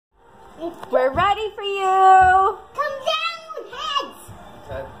We're ready for you. Come down, heads.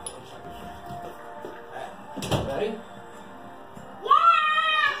 Ready? Yeah.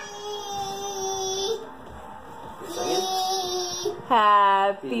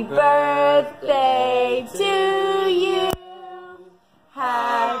 Happy birthday to you.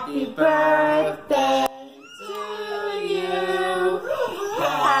 Happy birthday to you.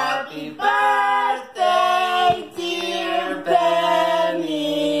 Happy birthday, dear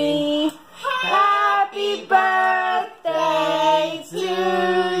Benny. Happy birthday to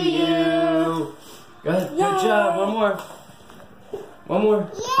you. Good. Good job. One more. One more.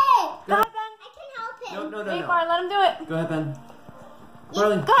 Yeah. Go ahead, Ben. I can help him. No. Wait for it. Let him do it. Go ahead, Ben.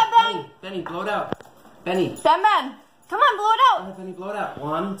 Burley. Go ahead, Ben. Benny, blow it out. Benny. Ben. Come on, blow it Go out. ahead, Benny, blow it out.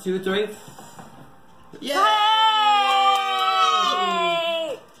 1, 2, 3. Yay!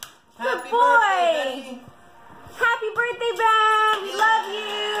 Hey! Good boy. Birthday, Happy birthday, Ben. We love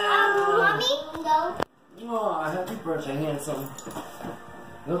you. Mommy, go. Benny. Oh, happy birthday, handsome.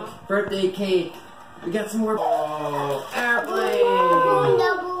 Look, birthday cake. We got some more. Oh, airplane.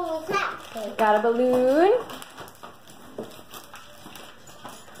 Double tap. Got a balloon.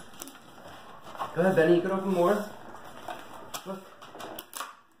 Go ahead, Benny. You can open more. Look.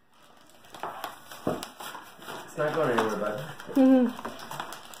 It's not going anywhere, bud.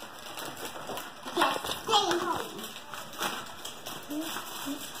 Yes, stay home.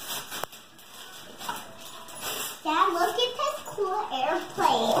 Dad, look at this cool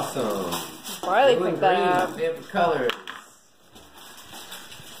airplane. Awesome. Barley Blue and picked that up. green, favorite colors.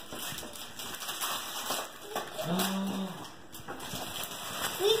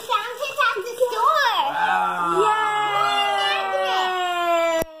 We found it at the store. Wow.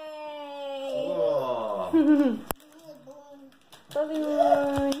 Yay! Cool.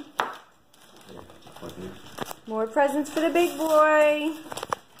 Balloon. More presents for the big boy.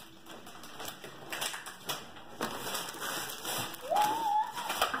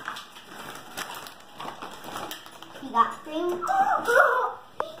 You got green. Look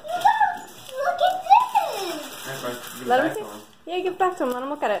at this. Let him see. Yeah, give it back to him. Let him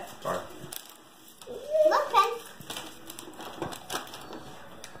look at it. Look, Ben.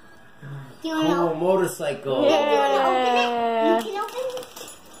 Do you want to Cool open motorcycle. Yeah. it? You can open it.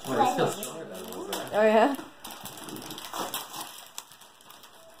 Well, it's still stronger than it was, right? Oh, yeah.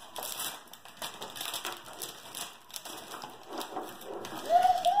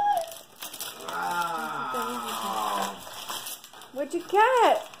 Wow. What'd you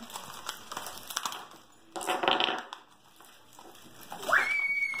get?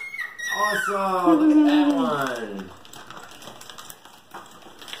 Awesome. Look at that one.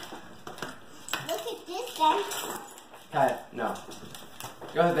 Look at this, Ben. Okay, no.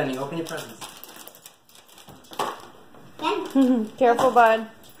 Go ahead, Benny. Open your presents. Ben. Careful, bud.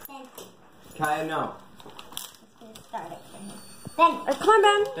 Ben. Kaya, no. Let's start it. Ben. Come on,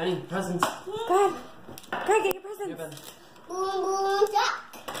 Ben. Benny, presents. Go ahead. Go ahead, get your Here, presents. Ben. Boom, boom, duck.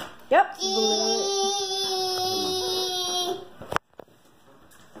 Yep.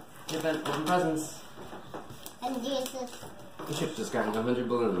 Here, Ben. Open presents. And Jesus. You should have just gotten 100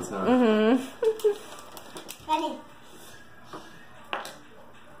 balloons, huh? Mm-hmm. Benny.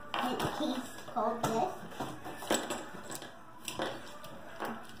 Please hold this.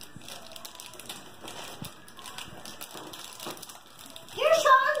 You're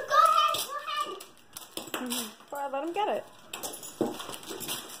Sean. Go ahead. Well, let him get it.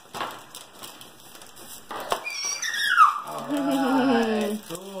 Alright,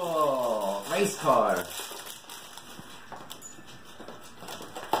 cool. Race car.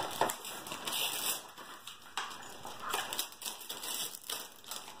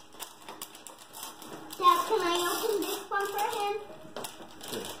 Dad, can I open this one for him?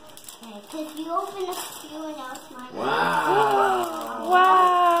 Okay, because you opened a few and now it's mine. Wow.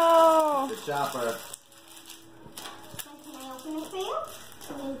 Wow. The chopper. Can I open it for you?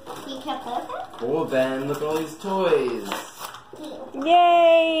 Can you keep open? Cool, Ben. Look at all these toys.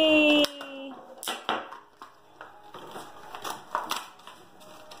 Yay.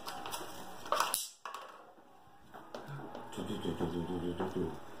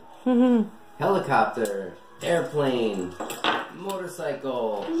 Helicopter. Airplane.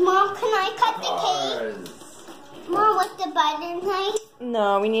 Motorcycle. Mom, can I cut the Cars. cake? Mom, with the butter knife?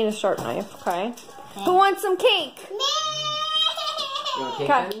 No, we need a sharp knife, okay? Who wants some cake? You want cake,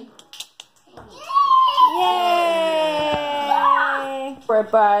 Okay. Benny? Yay! For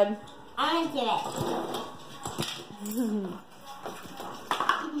it, bud. I'm gonna do it.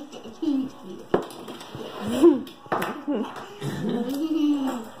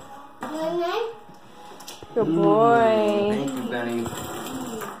 Good boy. Thank you, Benny.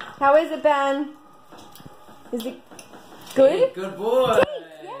 How is it, Ben? Is it good? Hey, good boy.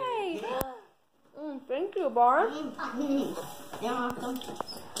 Yay! Thank you, Bar. You're welcome.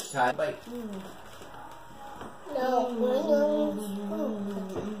 Try bite. No.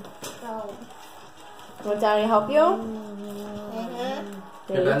 Want Daddy to help you?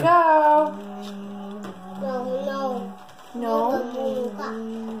 There Here, you Ben. go. No. No?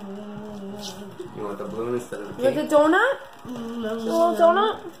 You want the balloon instead of the You want cake? the donut? The little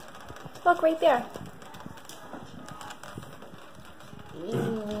donut? Look, right there.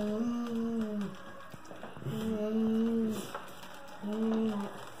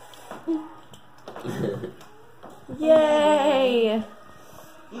 Yay!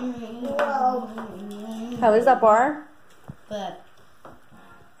 How is that, Bar? Good.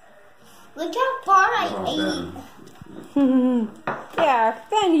 Look how far I ate. Yeah,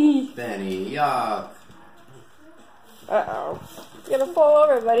 Benny. Benny, yuck. Uh-oh. You're gonna fall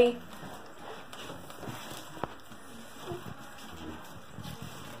over, buddy.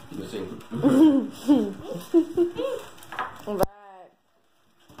 Missing. Alright.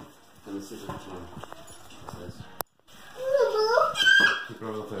 And this is a team. What's this? Keep it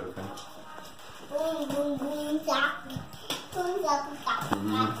real clear, okay?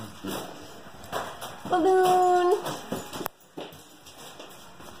 Balloon.